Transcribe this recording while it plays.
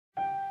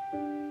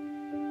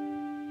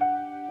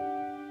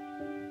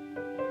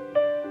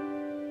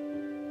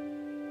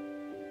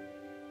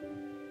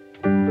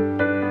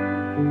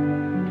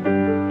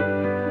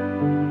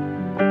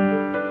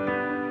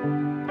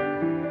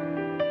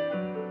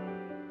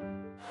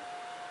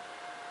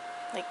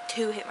Like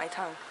 2 hit my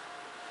tongue.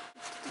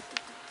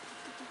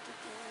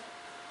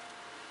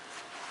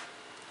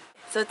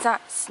 So it's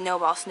not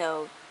snowball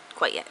snow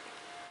quite yet.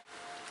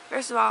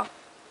 First of all,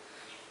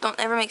 don't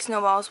ever make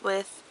snowballs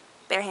with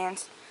bare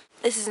hands.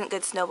 This isn't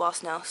good snowball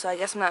snow, so I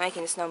guess I'm not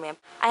making a snowman.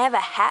 I have a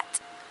hat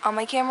on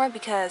my camera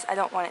because I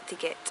don't want it to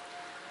get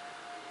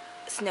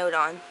snowed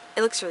on.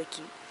 It looks really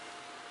cute.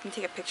 Let me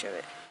take a picture of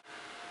it.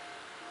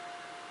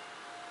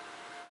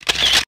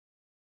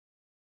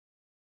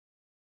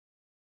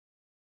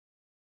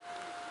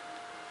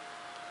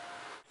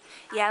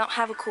 Yeah, I don't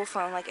have a cool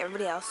phone like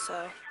everybody else,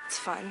 so it's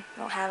fun. I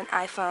don't have an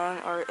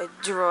iPhone or a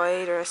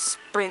Droid or a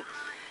Sprint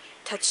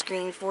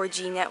touchscreen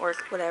 4G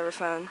network, whatever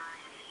phone.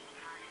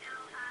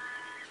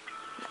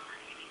 No.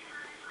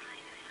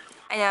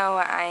 I know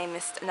I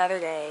missed another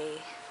day,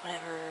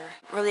 whatever.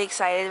 Really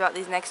excited about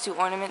these next 2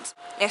 ornaments.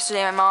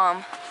 Yesterday my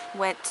mom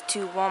went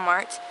to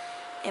Walmart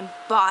and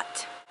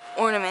bought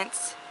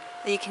ornaments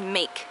that you can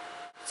make.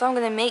 So I'm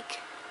gonna make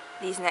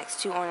these next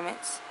 2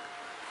 ornaments.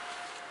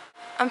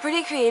 I'm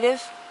pretty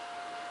creative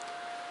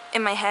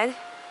in my head.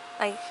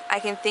 Like, I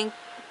can think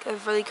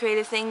of really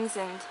creative things,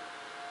 and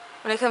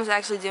when it comes to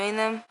actually doing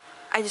them,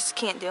 I just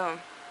can't do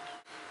them.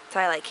 That's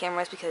why I like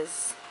cameras,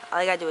 because all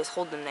I gotta do is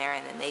hold them there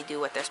and then they do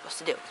what they're supposed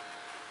to do.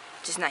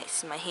 Which is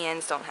nice. My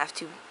hands don't have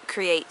to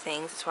create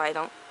things. That's why I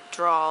don't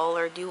draw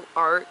or do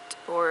art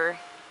or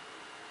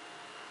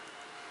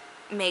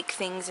make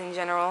things in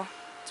general.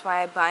 That's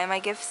why I buy my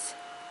gifts.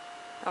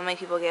 I don't make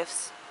people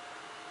gifts.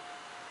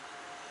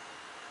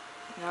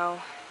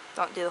 No,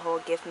 don't do the whole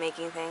gift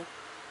making thing.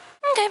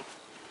 Okay,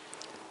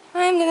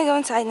 I'm gonna go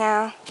inside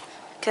now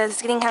because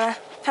it's getting kind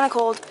of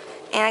cold,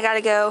 and I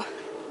gotta go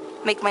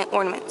make my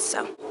ornaments.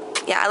 So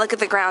yeah, I look at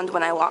the ground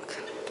when I walk.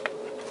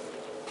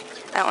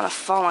 I don't want to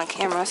fall on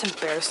camera. That's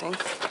embarrassing.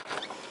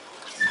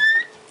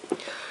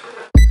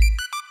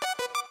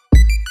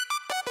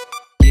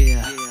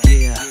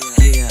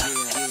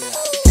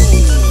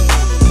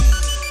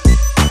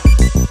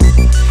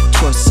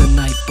 Twas the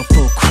night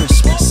before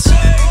Christmas.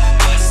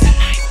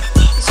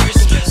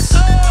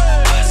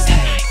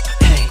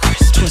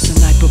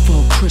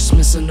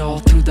 Christmas, and all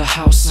through the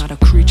house not a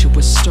creature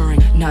was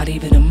stirring, not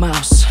even a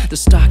mouse. The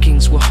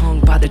stockings were hung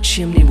by the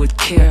chimney with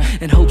care,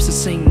 in hopes that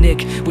Saint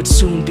Nick would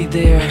soon be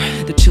there.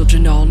 The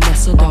children all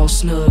nestled all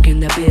snug in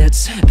their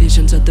beds.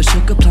 Visions of the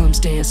sugar plums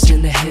danced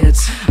in their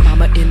heads.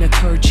 Mama in a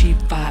kerchief,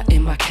 I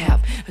in my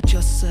cap, I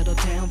just settled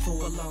down for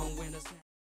a long